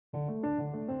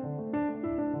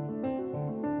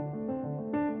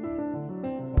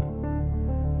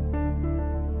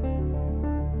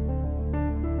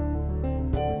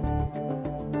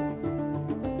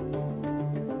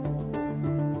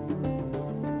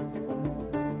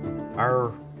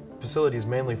Our facility is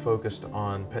mainly focused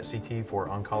on PET-CT for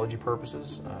oncology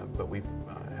purposes, but we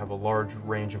have a large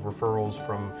range of referrals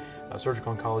from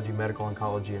surgical oncology, medical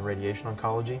oncology, and radiation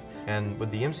oncology. And with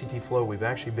the MCT flow, we've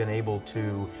actually been able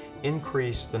to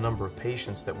increase the number of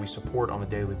patients that we support on a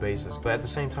daily basis. But at the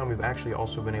same time, we've actually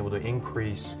also been able to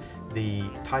increase the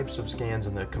types of scans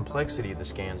and the complexity of the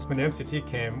scans. When the MCT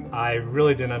came, I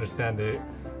really didn't understand the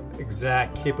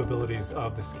exact capabilities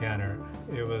of the scanner.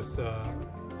 It was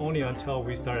only until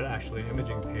we started actually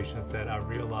imaging patients that I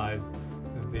realized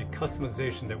the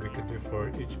customization that we could do for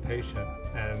each patient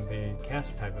and the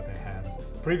cancer type that they had.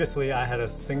 Previously, I had a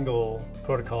single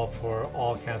protocol for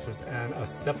all cancers and a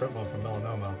separate one for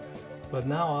melanoma. But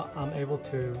now I'm able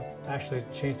to actually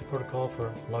change the protocol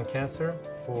for lung cancer,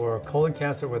 for colon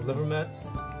cancer with liver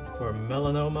mets, for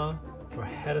melanoma, for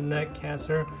head and neck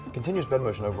cancer. Continuous bed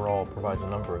motion overall provides a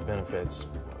number of benefits.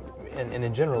 And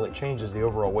in general, it changes the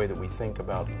overall way that we think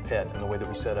about PET and the way that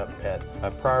we set up PET.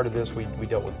 Prior to this, we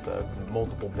dealt with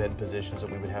multiple bed positions that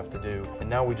we would have to do, and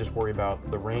now we just worry about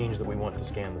the range that we want to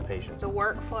scan the patient. The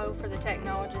workflow for the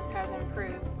technologist has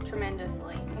improved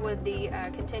tremendously. With the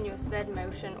continuous bed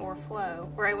motion or flow,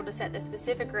 we're able to set the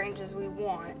specific ranges we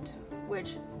want,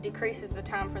 which decreases the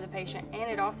time for the patient,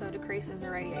 and it also decreases the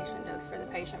radiation dose for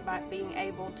the patient by being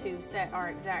able to set our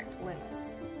exact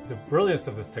limits. The brilliance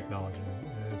of this technology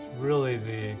is really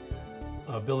the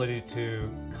ability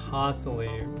to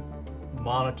constantly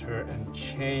monitor and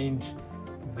change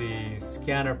the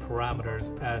scanner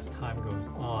parameters as time goes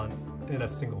on in a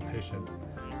single patient.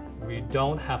 We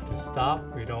don't have to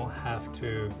stop, we don't have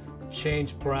to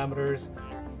change parameters.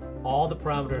 All the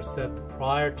parameters set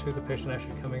prior to the patient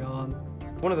actually coming on.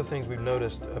 One of the things we've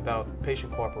noticed about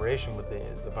patient cooperation with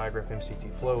the Biograph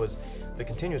MCT flow is the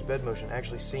continuous bed motion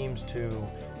actually seems to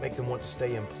make them want to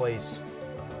stay in place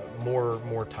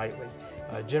more tightly.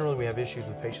 Generally, we have issues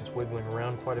with patients wiggling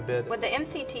around quite a bit. With the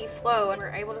MCT flow,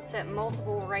 we're able to set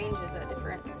multiple ranges at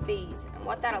different speeds, and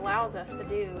what that allows us to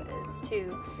do is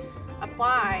to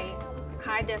apply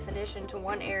high definition to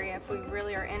one area if we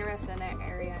really are interested in that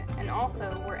area, and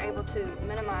also we're able to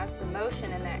minimize the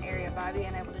motion in that area by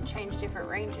being able to change different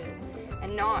ranges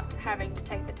and not having to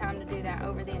take the time to do that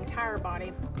over the entire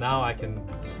body. Now I can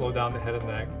slow down the head and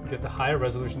neck, get the higher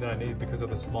resolution that I need because of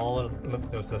the smaller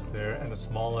lymph nodes that's there and the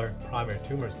smaller primary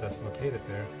tumors that's located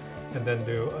there, and then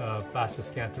do a faster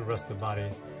scan through the rest of the body,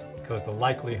 because the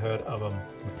likelihood of a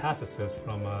metastasis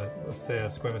from, let's say, a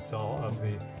squamous cell of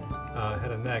the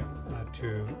head and neck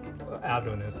to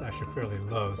abdomen is actually fairly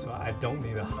low, so I don't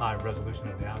need a high resolution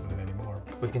of the abdomen anymore.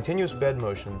 With continuous bed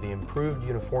motion, the improved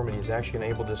uniformity has actually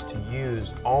enabled us to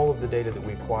use all of the data that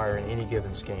we acquire in any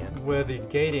given scan. With the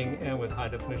gating and with high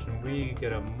definition, we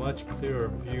get a much clearer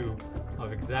view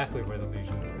of exactly where the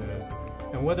lesion is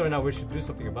and whether or not we should do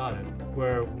something about it,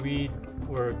 where we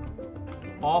were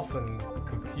often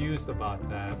confused about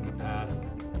that in the past.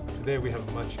 Today we have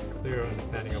a much clearer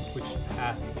understanding of which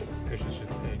path the patient should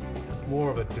take, more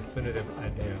of a definitive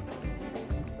idea.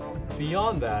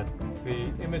 Beyond that,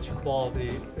 the image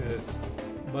quality is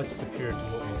much superior to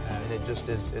what we had. And it just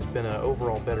has been an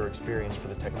overall better experience for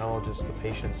the technologists, the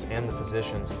patients, and the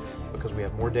physicians because we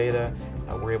have more data,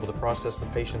 we're able to process the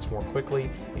patients more quickly,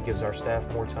 it gives our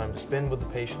staff more time to spend with the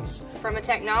patients. From a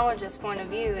technologist's point of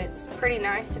view, it's pretty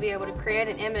nice to be able to create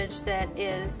an image that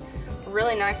is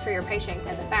really nice for your patient,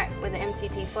 and the fact with the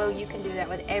MCT flow you can do that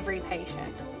with every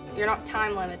patient. You're not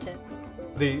time limited.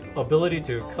 The ability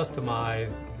to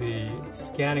customize the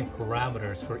scanning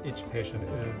parameters for each patient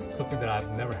is something that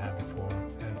I've never had before.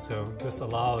 And so this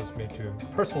allows me to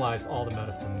personalize all the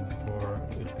medicine for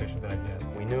each patient that I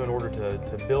get. We knew in order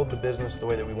to build the business the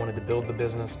way that we wanted to build the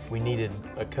business, we needed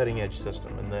a cutting edge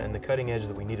system. And the cutting edge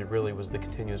that we needed really was the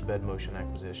continuous bed motion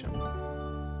acquisition.